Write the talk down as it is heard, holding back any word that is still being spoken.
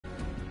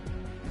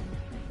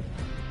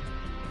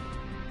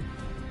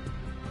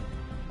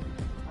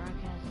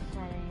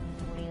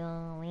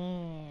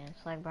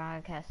like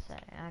broadcast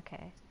setting.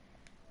 Okay.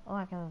 Oh,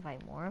 I can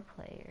invite more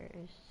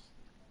players.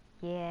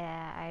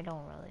 Yeah, I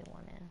don't really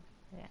want to.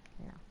 Yeah,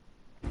 no.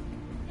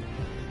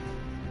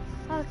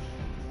 Okay.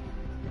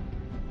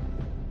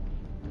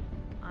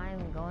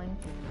 I'm going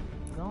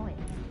to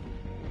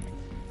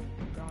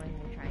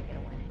try and get a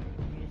win.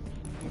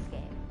 This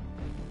game.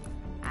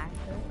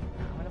 Actually,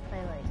 I'm gonna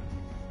play like.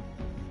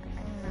 I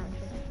don't know.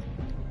 Just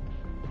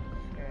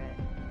screw it.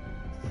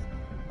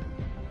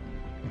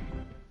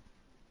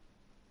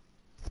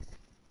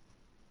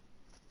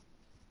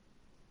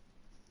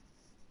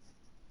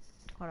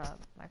 Hold up,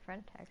 my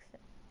friend texted.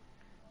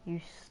 You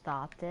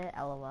stopped it,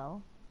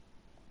 LOL.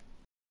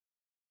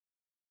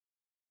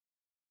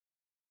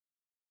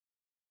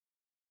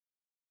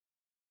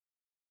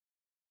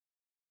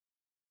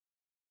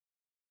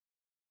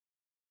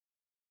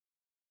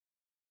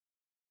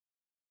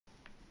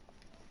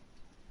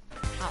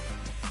 Oh.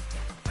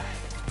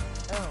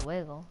 Oh,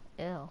 wiggle.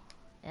 Ew.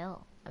 Ew.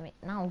 I mean,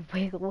 not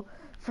wiggle.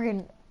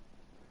 Freaking.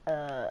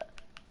 Let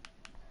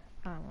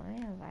me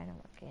invite him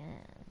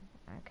again.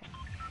 Okay.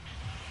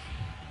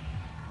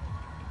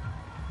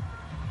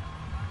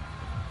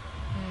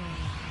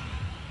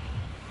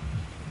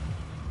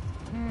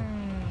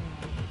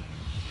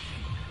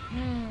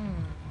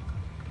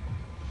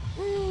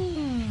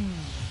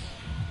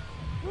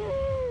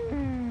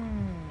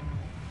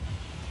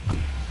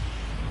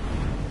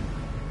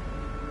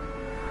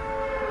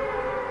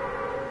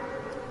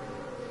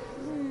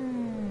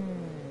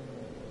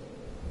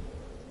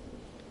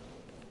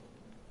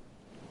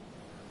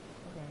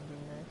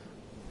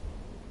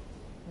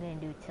 I'm gonna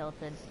do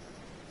tilted.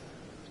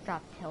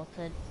 Drop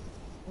tilted.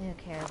 Who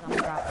cares? I'm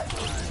dropping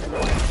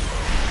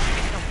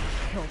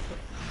tilted.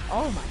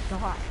 Oh my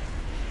god.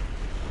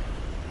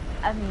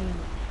 I mean,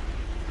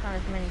 not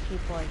as many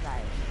people as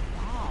I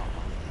saw.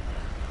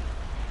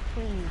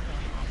 Please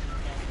don't help me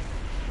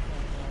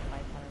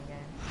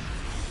again.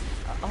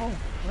 Oh,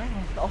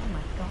 friends. Oh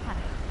my god.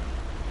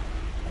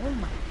 Oh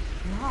my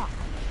god.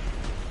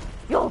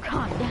 Yo,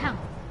 calm down.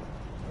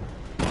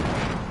 Do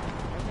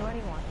what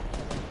he wants.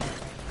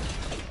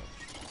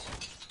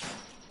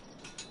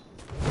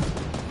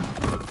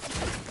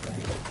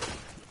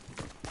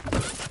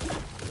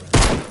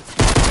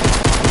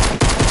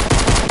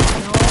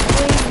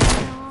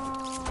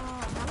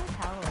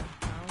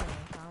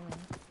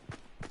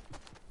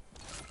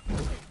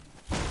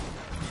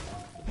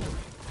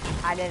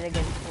 I did a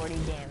good 40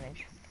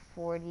 damage.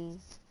 40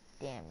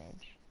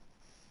 damage.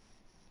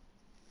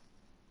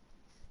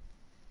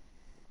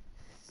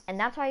 And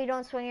that's why you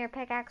don't swing your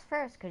pickaxe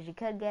first, because you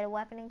could get a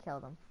weapon and kill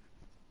them.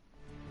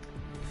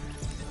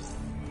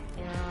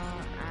 You know,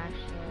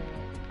 actually,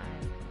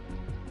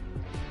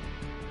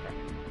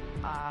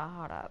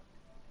 hold up.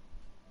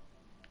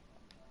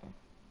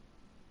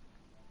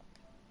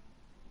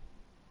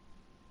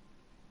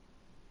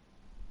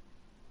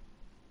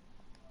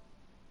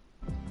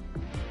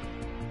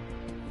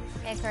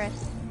 Hey, Chris.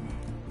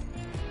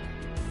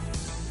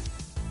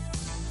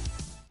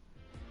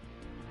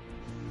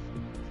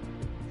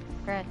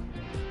 Chris.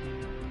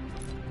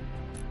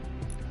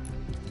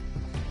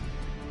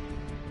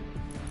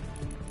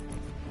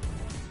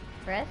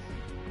 Chris?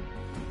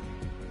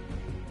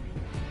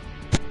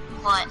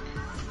 What?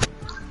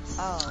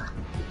 Oh.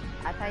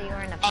 I thought you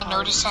were in a I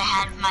noticed I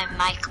had my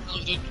mic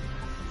muted.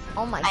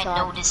 Oh my god. I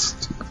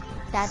noticed.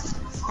 That's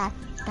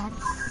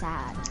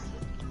sad.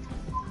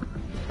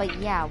 But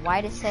yeah,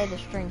 why to say the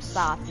stream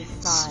stopped?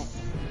 It's not.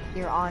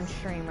 You're on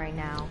stream right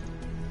now.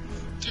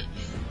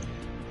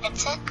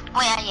 That's it? Wait,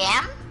 I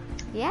am?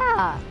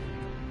 Yeah.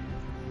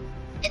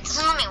 It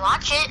doesn't let me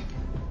watch it.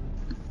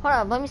 Hold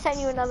on, let me send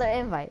you another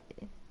invite.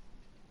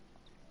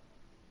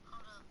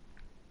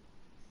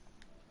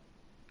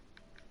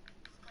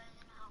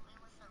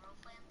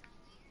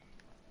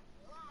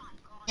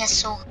 Yes,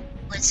 so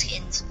good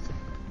skins.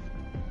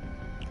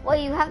 Well,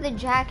 you have the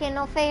jacket,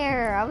 no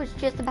fair. I was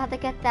just about to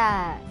get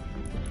that.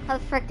 How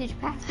the frick did you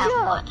pass me Have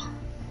up? what?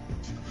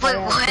 Wait,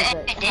 what? I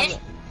did?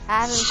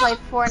 I haven't played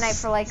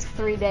Fortnite for like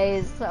 3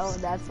 days, so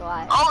that's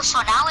why. Oh,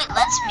 so now it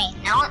lets me.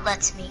 Now it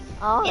lets me.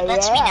 Oh, it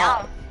lets me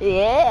now.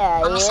 Yeah,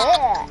 Let me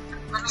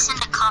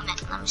send a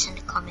comment. Let me send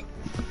a comment.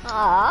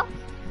 Aw.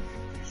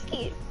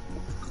 Cute.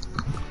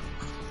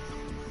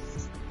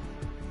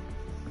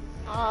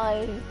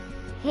 I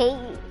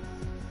hate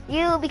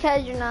you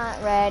because you're not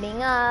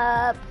reading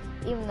up.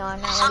 Even though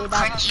I'm not ready up.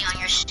 I sound cringy on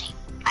your stream.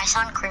 I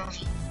sound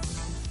cringy.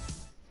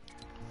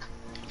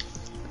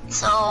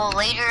 So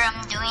later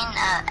I'm doing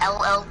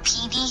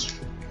LLPD.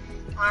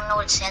 You wanna know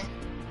what it said?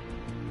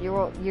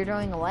 You're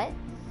doing a what?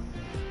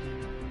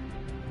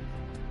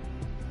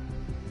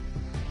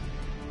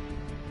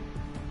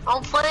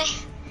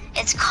 Roleplay.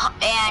 It's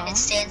and it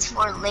stands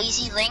for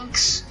Lazy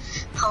Links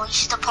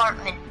Police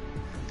Department.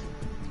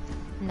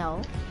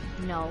 No.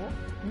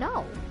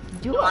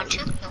 Do you it want to?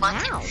 You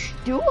want now. to?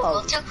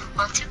 Duos.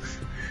 Want to?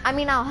 I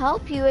mean, I'll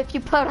help you if you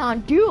put on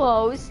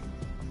duos.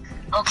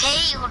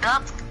 Okay, hold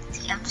up.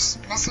 I'm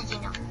just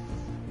messaging him.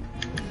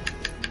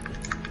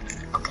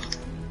 Okay.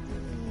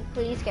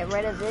 Please get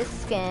rid of this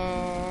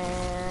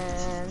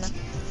skin.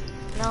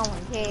 No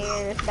one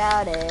cares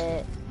about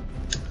it.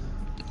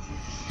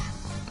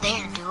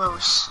 They're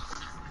duos.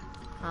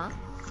 Huh?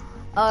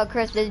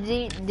 Chris, did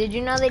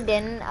you know they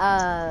didn't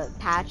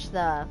patch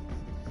the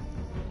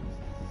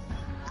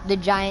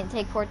giant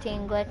take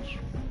 14 glitch?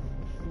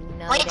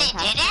 No, Wait, they they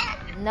patch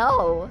didn't? it.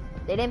 No,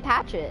 they didn't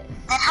patch it.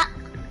 Then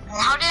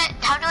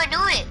how do I do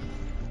it?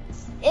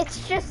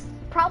 It's just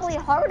probably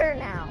harder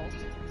now.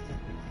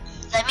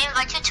 Let me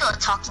invite you to a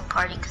talking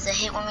party, because I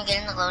hate when we get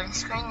in the loading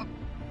screen.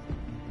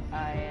 Oh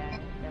yeah,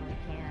 then we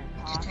can't It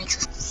talk. just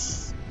makes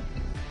us...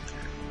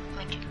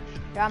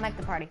 Here, I'll make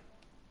the party.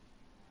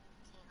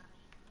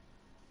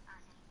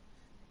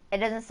 It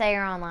doesn't say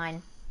you're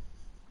online.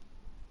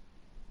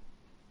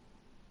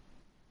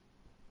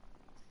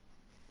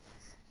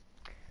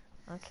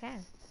 Okay,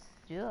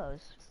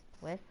 duos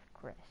with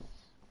Chris.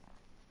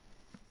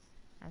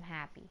 I'm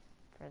happy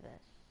for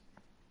this.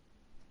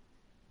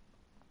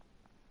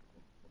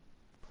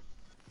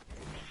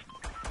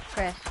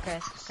 Chris.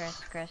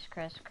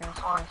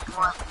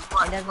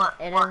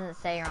 It doesn't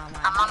say you're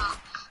online.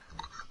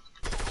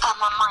 I'm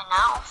on mine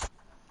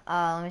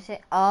now. Let me see.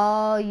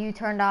 Oh, you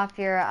turned off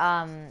your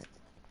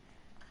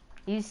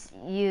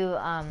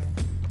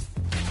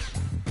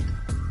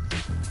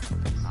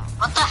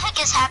What the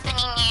heck is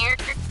happening here?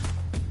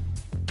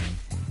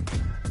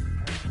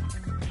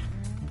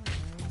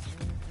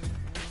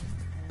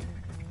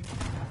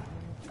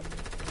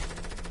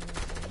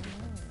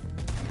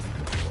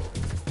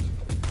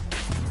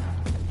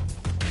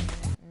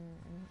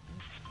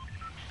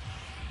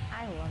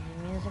 I love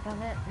the music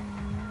of it.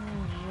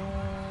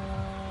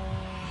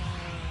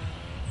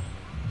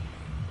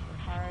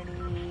 Party.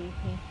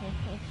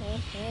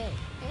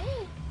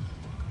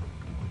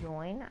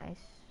 Join.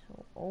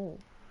 Oh,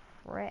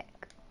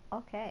 frick.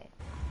 Okay.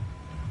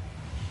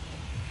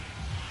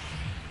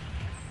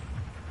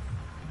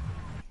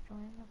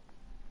 Join.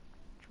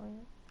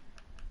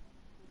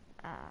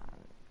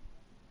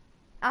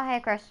 Oh, hey,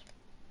 Chris.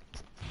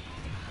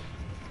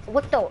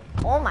 What the?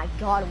 Oh my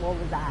God! What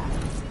was that?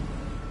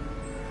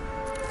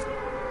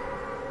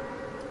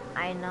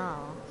 I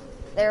know.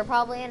 They were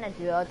probably in a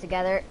duo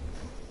together.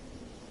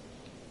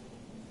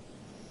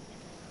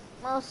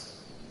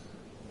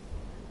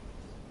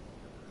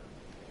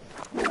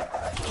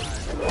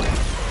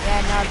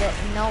 Yeah,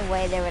 no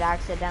way they would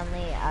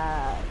accidentally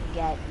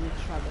get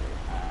each other.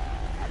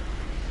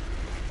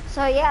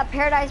 So yeah,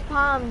 Paradise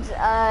Palms.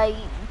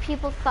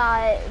 People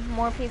thought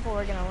more people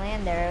were gonna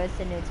land there. It was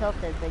the new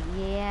Tilted, but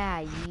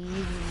yeah,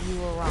 you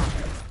were wrong.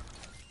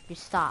 You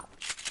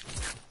stopped.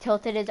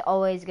 Tilted is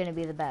always gonna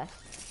be the best.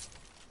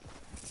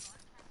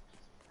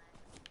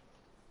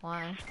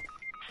 Why?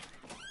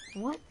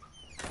 What?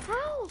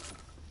 How?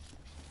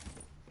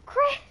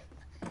 Chris!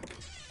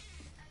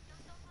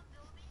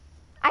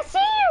 I see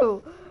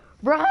you!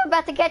 Bro, I'm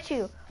about to get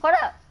you. Hold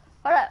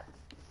up.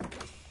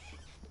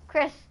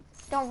 Chris,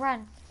 don't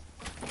run.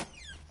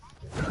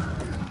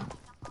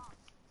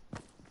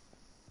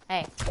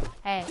 Hey.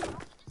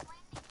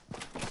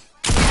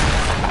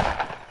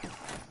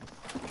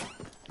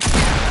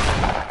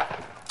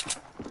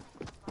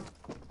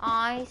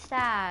 Aw, he's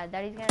sad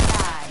that he's gonna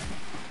die.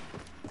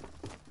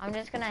 I'm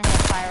just gonna hit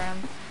fire him.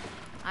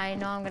 I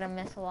know I'm gonna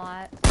miss a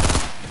lot.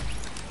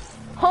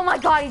 Oh my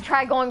God, he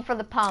tried going for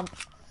the pump.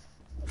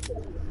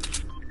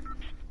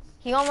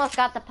 He almost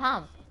got the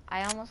pump.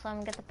 I almost let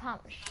him get the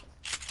pump.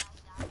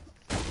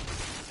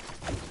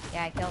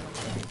 Yeah, I killed him.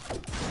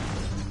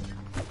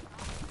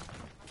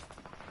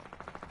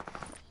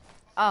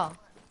 Oh,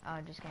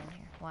 just get in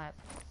here. What?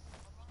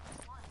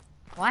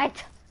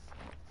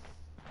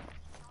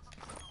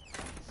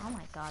 Oh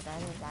my God,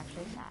 that is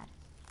actually sad.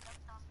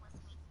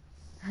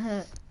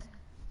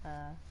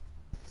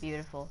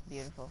 Beautiful.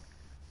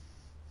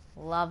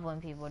 Love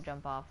when people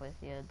jump off with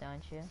you,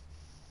 don't you?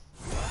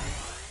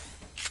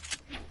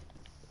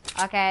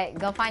 Okay,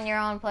 go find your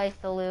own place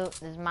to loot.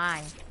 This is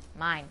mine.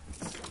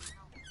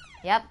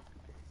 Yep.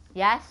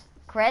 Yes,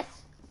 Chris.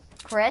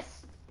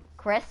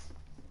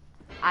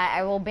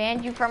 I will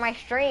ban you from my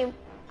stream.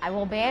 I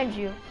will ban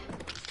you.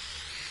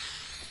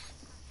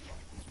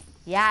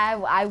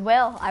 Yeah, I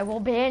will. I will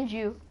ban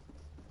you.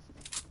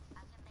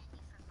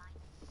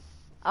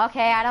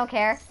 Okay, I don't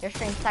care. Your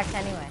stream sucks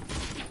anyway.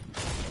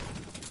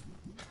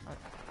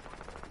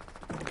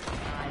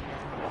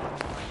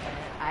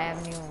 I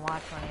haven't even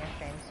watched one of your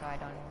streams, so I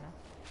don't even know.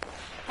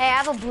 Hey, I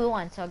have a blue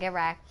one, so get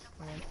wrecked.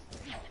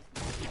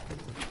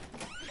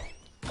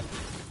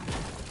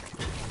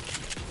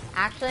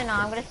 Actually, no,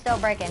 I'm gonna still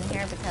break in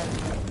here because...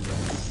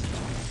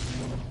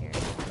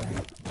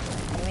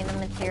 Give me the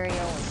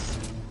materials.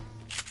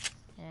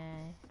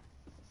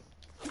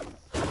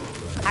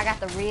 I got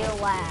the real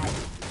lag.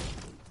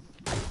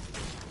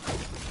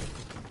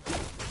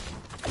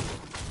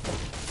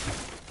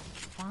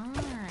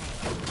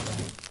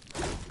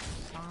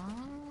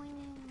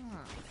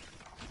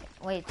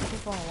 Wait, 2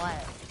 people in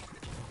what?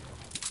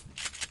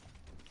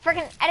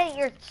 Freaking edit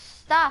your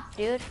stuff,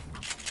 dude.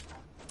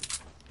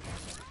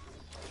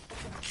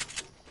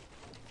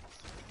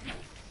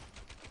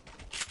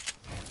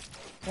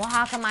 Well,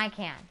 how come I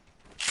can?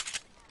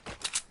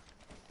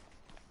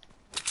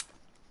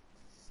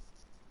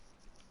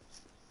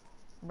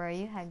 Bro,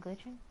 you had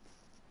glitching?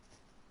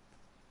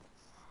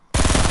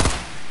 Oh,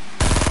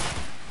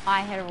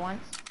 I hit her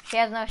once. She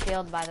has no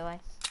shield, by the way.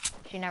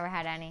 She never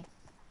had any.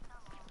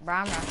 Bro,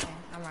 I'm rushing.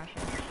 I'm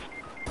rushing.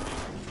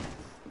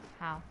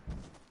 How?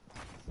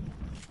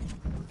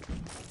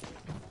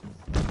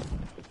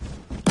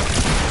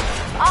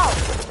 Oh!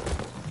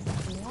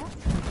 What?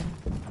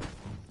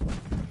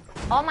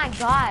 Oh my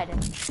god.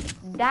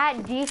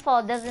 That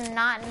default does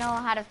not know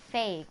how to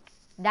fake.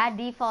 That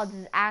default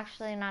does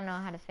actually not know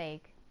how to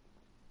fake.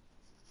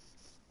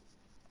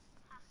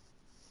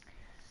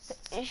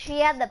 She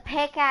had the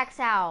pickaxe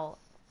out.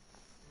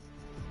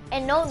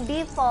 And no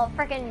default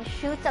freaking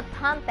shoots a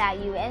pump at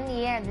you in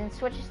the air, then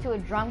switches to a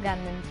drum gun,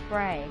 then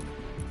spray.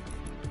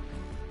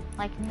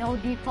 Like, no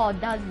default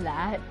does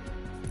that.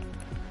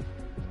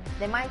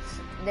 They might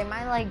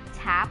like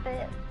tap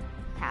the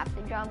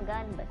drum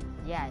gun, but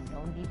yeah,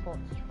 no default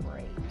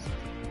sprays.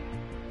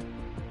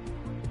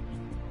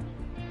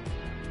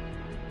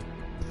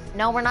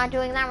 No, we're not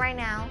doing that right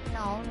now.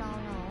 No.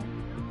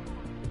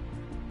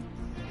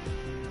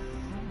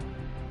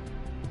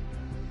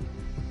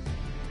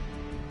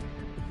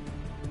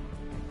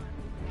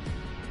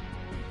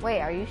 Wait,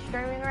 are you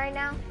streaming right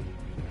now?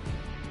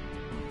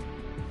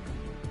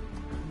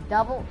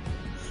 Double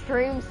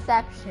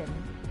streamception.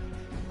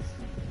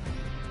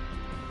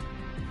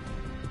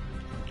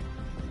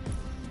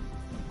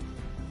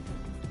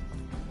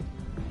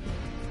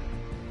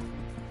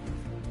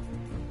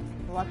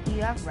 Lucky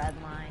you have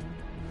redline.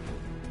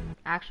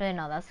 Actually,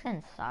 no, that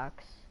skin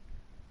sucks.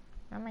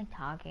 What am I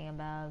talking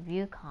about?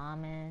 View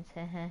comments.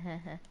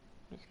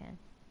 Just kidding.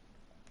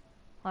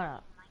 Hold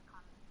up.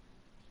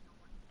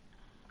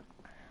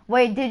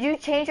 Wait, did you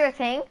change your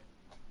thing?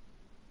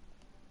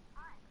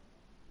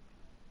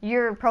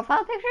 Your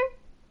profile picture?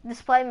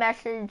 Display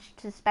message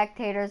to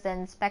spectators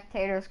and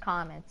spectators'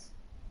 comments.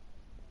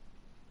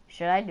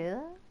 Should I do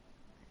that?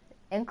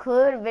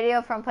 Include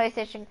video from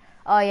PlayStation.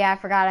 Oh yeah, I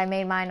forgot I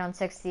made mine on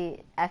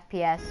 60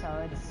 FPS,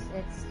 so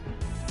it's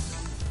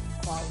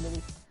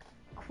quality.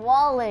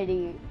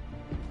 Quality.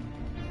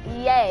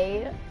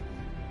 Yay.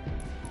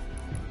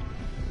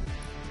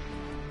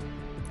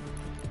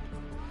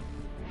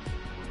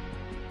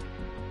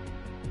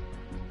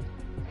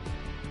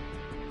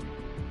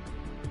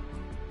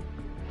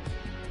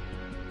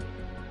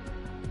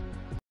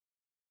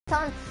 It's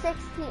on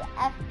 60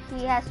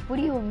 FPS. What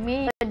do you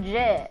mean?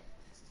 Legit.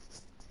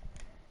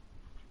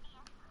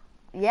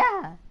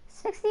 Yeah,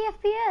 60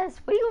 FPS.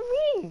 What do you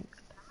mean?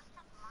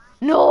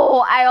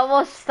 No, I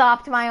almost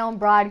stopped my own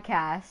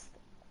broadcast.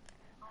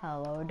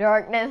 Hello,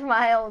 darkness,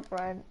 my old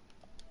friend.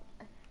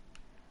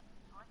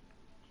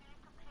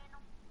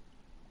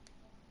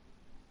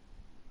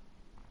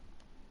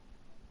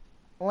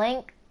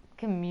 Link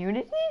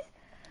communities?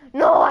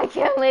 No, I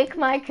can't link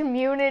my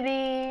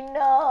community.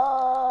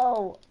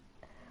 No.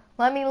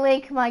 Let me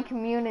link my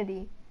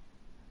community.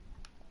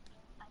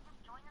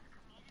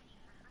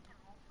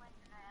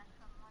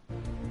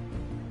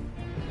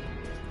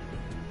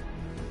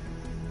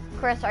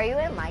 Chris, are you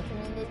in my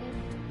community?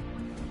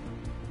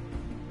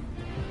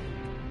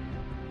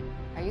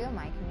 Are you in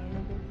my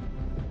community?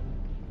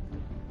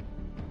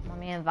 Let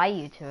me invite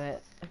you to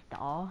it,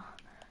 dog.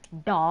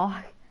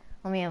 Dog.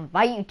 Let me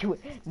invite you to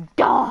it,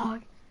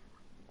 dog.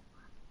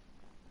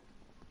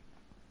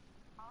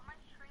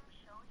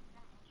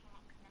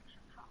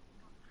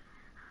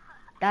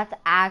 That's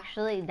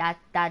actually that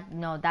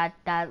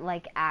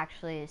like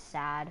actually is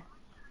sad.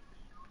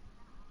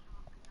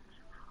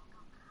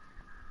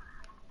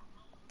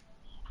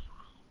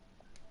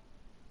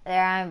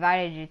 There, I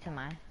invited you to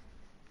mine.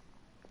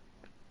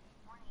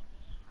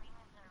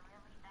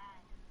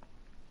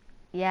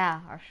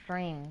 Yeah, our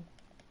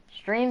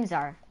streams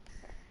are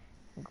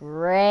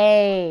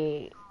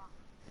great.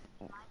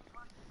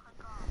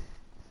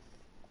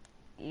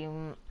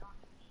 You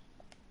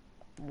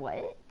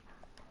what?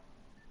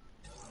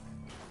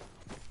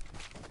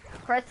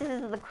 Chris,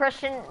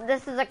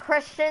 this is a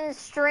Christian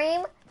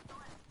stream.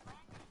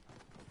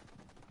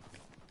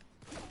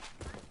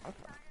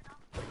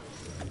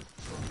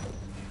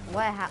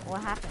 What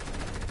happened?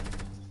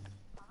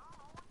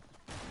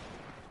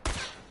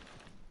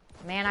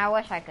 Man, I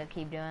wish I could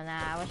keep doing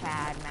that. I wish I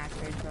had max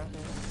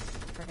resources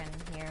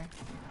freaking here.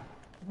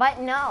 But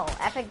no,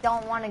 Epic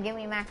don't want to give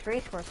me max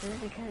resources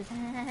because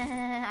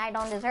I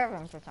don't deserve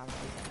them for some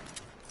reason.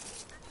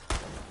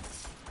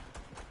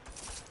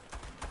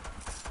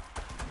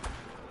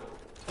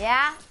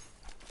 Yeah?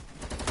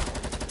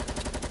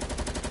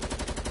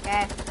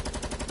 Okay.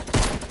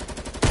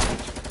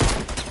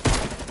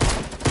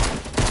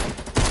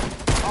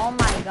 Oh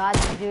my god,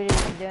 this dude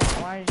is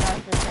doing orange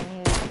justice and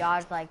he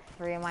dodged like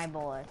 3 of my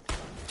bullets.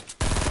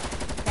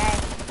 Okay.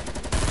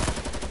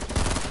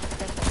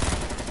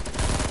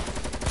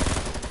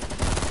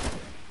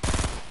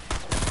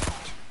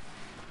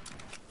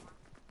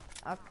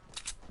 Okay.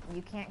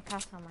 You can't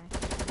cuss on my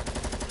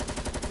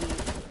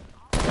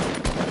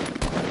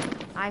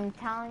I'm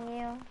telling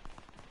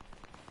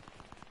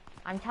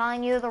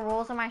you the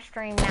rules of my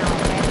stream now,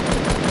 okay?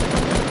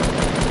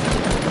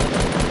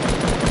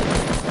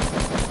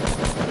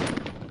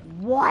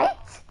 What?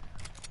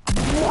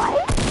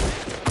 What?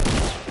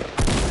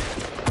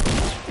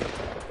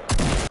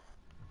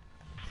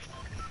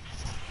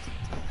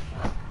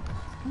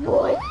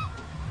 What?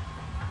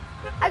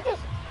 I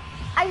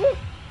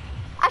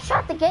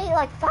shot the gate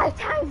like 5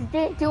 times,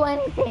 didn't do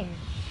anything.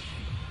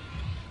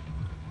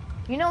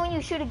 You know when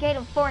you shoot a gate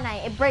in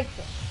Fortnite, it breaks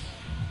it.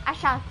 I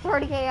shot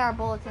 30 AR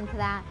bullets into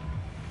that,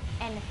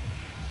 and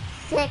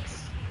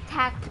 6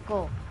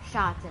 tactical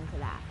shots into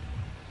that.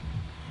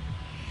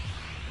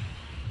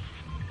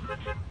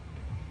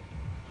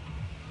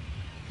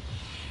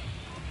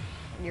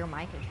 Your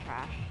mic is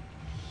trash.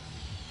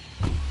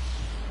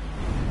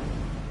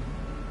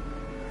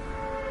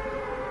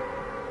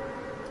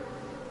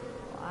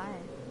 Why?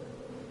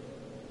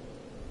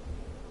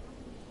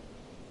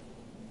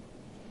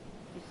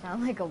 You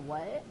sound like a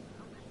what?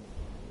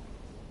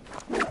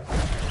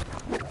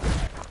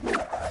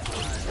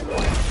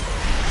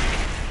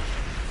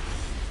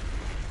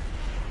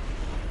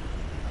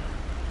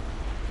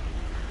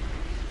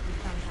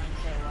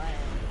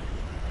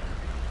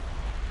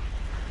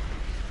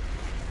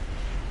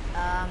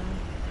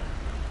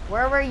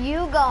 Where were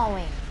you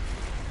going?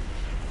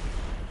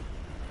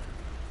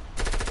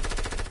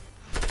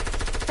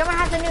 Someone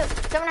has a new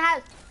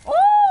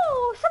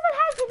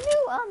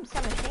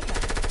submachine gun.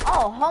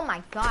 Oh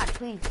my god,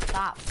 please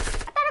stop. I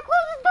thought I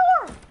closed the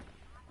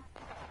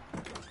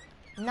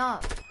door.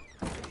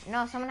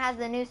 No, someone has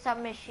the new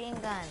submachine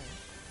gun.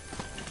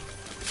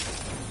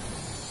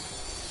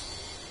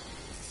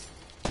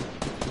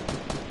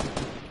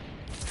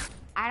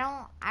 I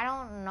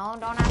don't know,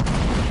 don't ask me.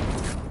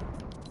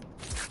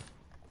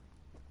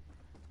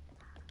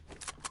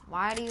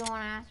 Why do you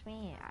want to ask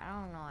me? I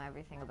don't know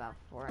everything about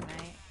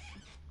Fortnite.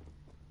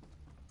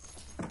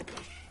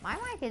 My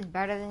mic is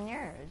better than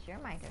yours. Your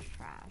mic is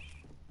trash.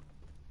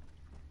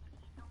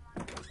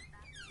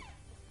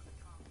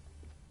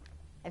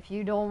 If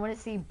you don't want to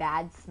see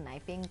bad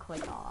sniping,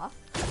 click off.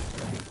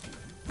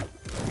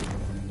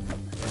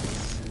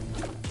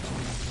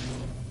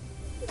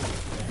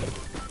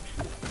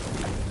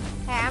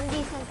 Hey, I'm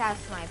decent at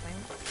sniping.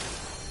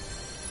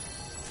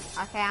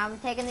 Okay, I'm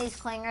taking these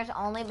clingers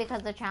only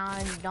because the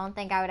challenge. Don't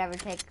think I would ever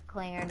take a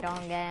clinger.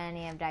 Don't get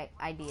any of the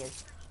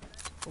ideas.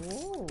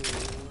 Ooh.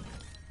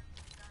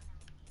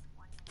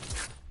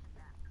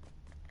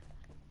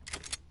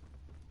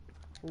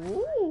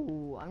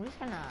 Ooh. I'm just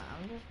gonna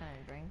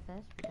drink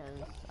this because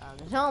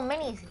there's no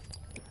minis.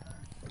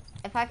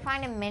 If I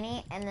find a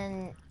mini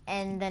and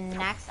the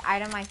next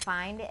item I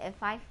find,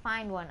 if I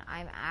find one,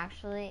 I'm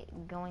actually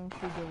going to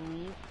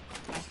delete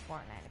my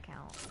Fortnite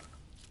account.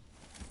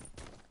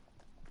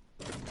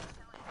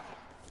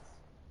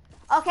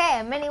 Okay,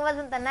 a mini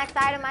wasn't the next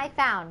item I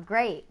found.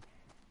 Great.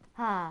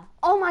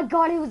 Oh my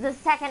god, it was the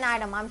second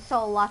item. I'm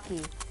so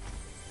lucky.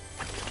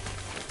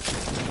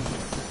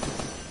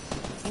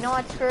 You know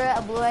what? Screw it.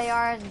 A blue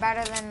AR is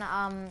better than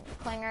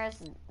clingers.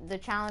 The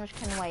challenge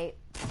can wait.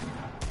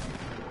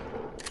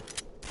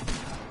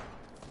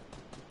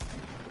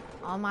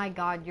 Oh my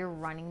god, you're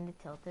running the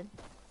tilted.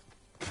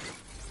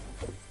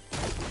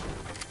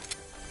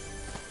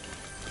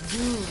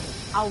 Dude,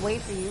 I'll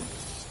wait for you.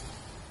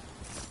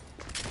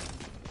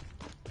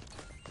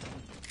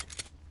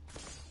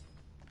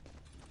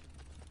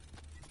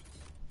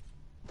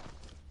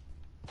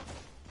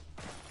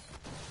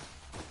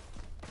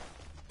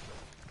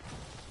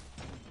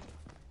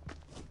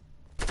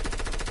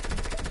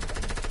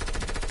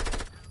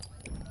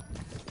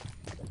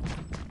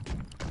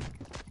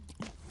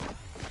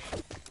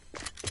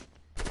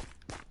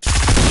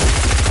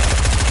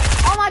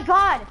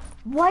 God!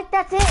 What?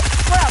 That's it?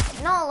 Bro,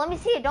 no, let me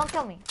see it. Don't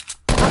kill me.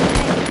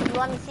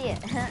 Let me see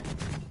it.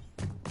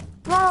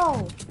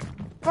 Bro!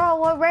 Bro,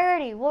 what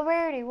rarity? What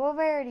rarity? What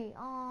rarity?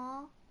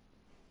 Aww.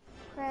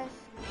 Chris,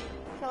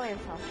 kill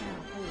yourself now,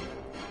 please.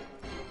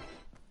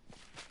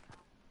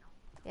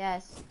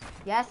 Yes.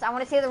 Yes, I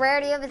want to see the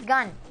rarity of his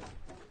gun.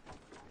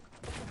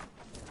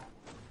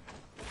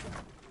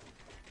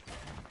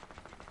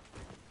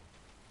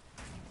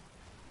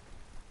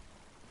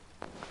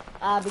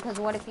 Because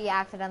what if he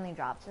accidentally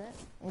drops it?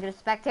 I'm gonna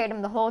spectate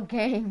him the whole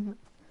game.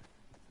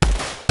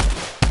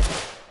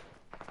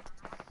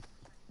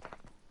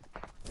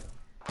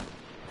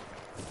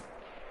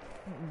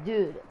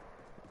 Dude,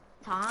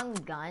 Tom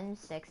Gun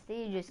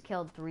 60 just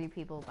killed 3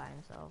 people by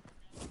himself.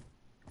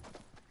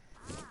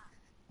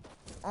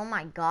 Oh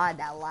my god,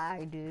 that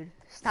lag, dude.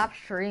 Stop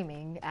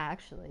streaming,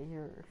 actually.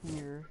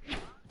 You're...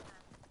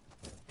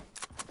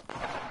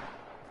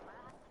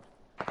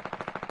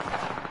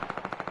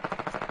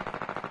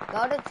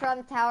 Go to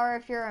Trump Tower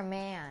if you're a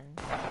man.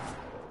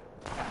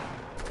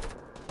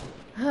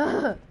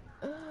 Look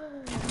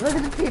at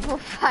the people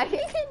fighting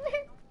in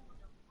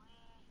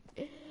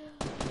there.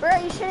 Bro,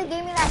 you should have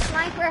gave me that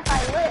sniper if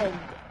I lived.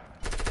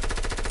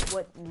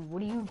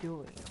 What are you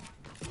doing?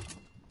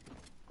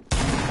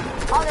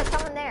 Oh, there's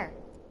someone there.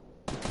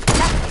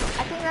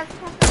 I think that's the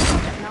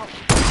person. Nope.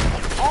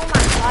 Oh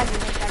my god, you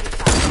missed every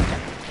shot.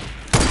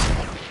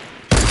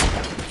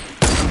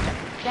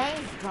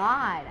 Thank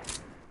god.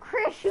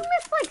 Chris, you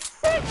missed like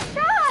 6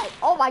 shots!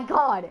 Oh my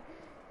god!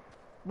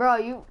 Bro,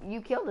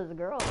 you killed this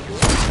girl, dude. You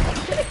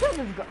should have killed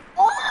this girl.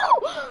 Oh!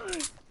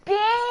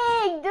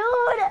 Dang,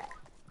 dude!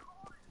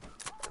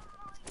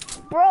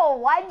 Bro,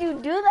 why'd you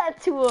do that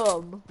to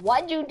him?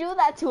 Why'd you do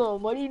that to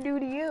him? What did he do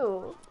to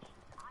you?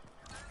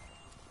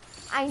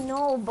 I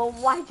know, but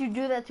why'd you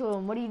do that to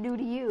him? What did he do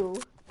to you?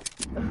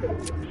 Oh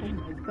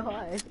my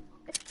god.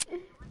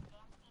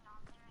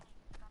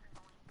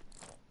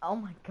 Oh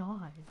my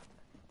god.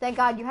 Thank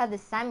God you had the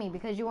semi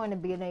because you wouldn't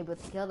have been able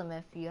to kill them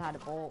if you had a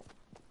bolt.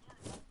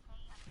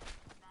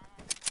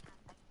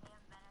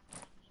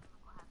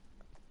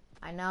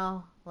 I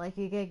know, like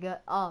you get good.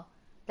 Oh,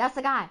 that's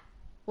the guy.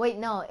 Wait,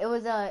 no, it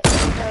was a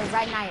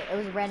Red Knight. It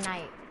was a Red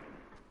Knight.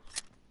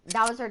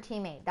 That was her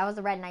teammate. That was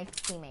the Red Knight's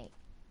teammate.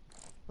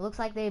 Looks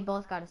like they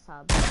both got a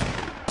sub. Okay.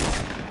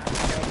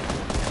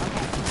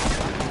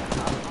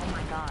 Oh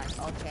my god.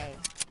 Okay.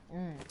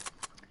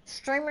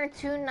 Streamer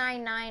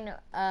 299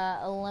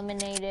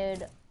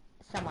 eliminated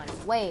someone.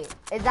 Wait,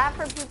 is that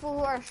for people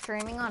who are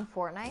streaming on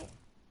Fortnite?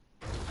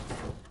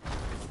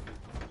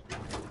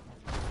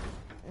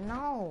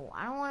 No,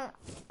 I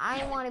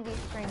don't want to be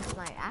stream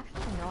sniped.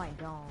 Actually, no, I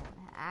don't.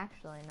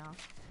 Actually, no.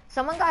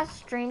 Someone got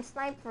stream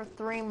sniped for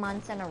 3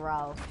 months in a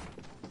row.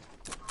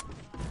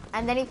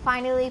 And then he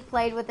finally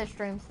played with a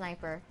stream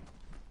sniper.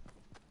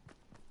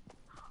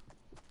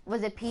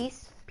 Was it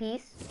Peace?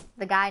 Peace?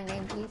 The guy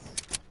named Peace?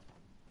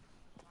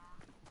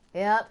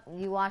 Yep,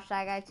 you watched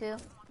that guy too?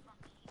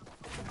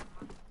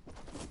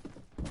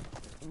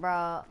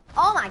 Bro.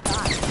 Oh my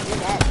god, you're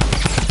dead.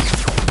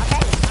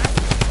 Okay,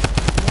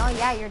 no,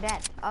 yeah, you're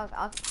dead.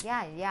 Oh,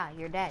 yeah,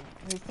 you're dead.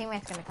 His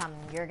teammate's gonna come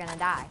and you're gonna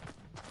die.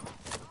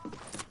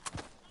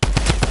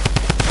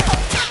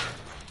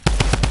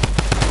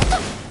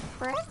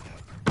 Frick?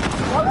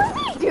 What was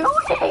he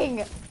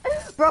doing?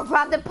 Bro,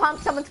 grab the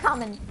pump, someone's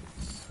coming.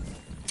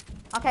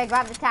 Okay,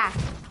 grab the tack.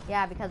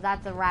 Yeah, because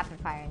that's a rapid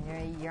fire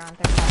and you're on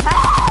 35.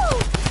 Oh!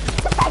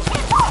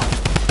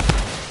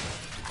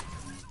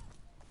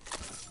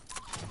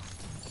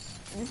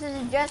 This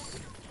is just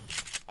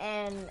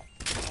an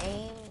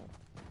aim.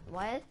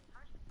 What?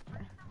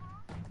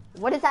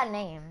 What is that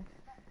name?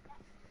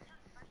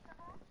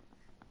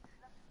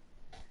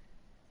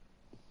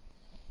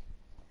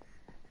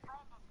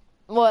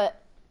 What?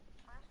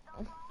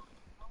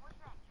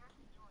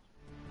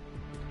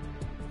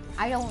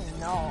 I don't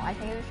know. I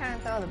think he was trying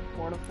to throw the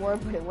porta fort,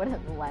 but it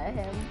wouldn't let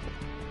him.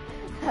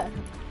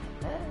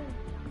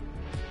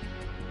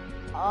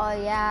 Oh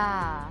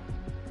yeah.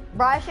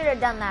 Bro, I should have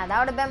done that. That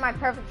would have been my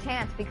perfect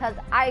chance because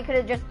I could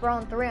have just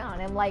thrown 3 on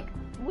him. Like,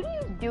 what are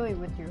you doing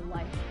with your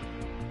life?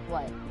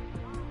 What?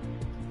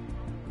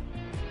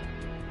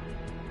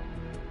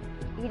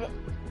 He did.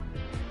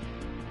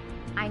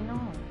 I know.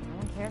 No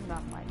one cares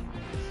about Fly Trap.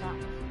 It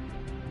sucks.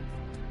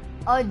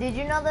 Oh, did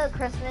you know the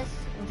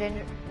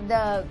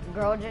the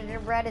girl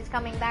gingerbread is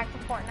coming back to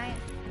Fortnite?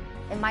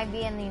 It might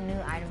be in the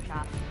new item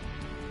shop.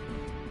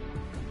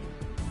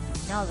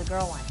 No, the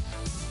girl one.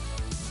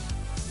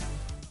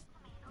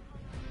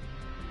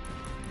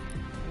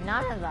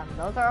 None of them.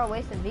 Those are a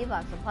waste of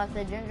V-Bucks. And plus,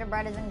 the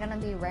gingerbread isn't gonna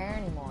be rare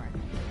anymore.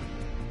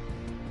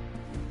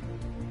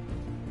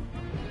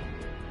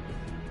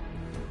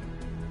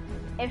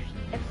 If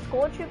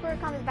Skull Trooper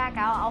comes back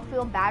out, I'll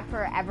feel bad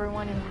for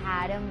everyone who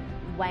had him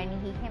when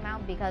he came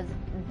out because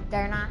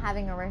they're not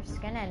having a rare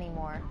skin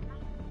anymore.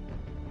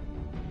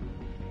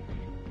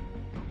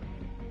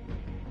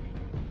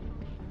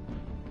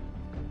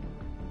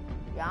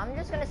 Yeah, I'm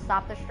just gonna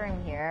stop the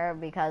stream here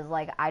because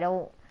like I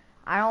don't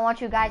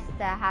want you guys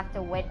to have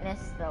to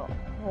witness the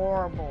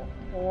horrible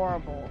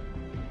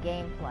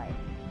gameplay.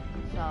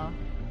 So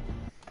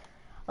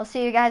I'll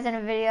see you guys in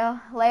a video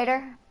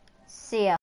later. See ya.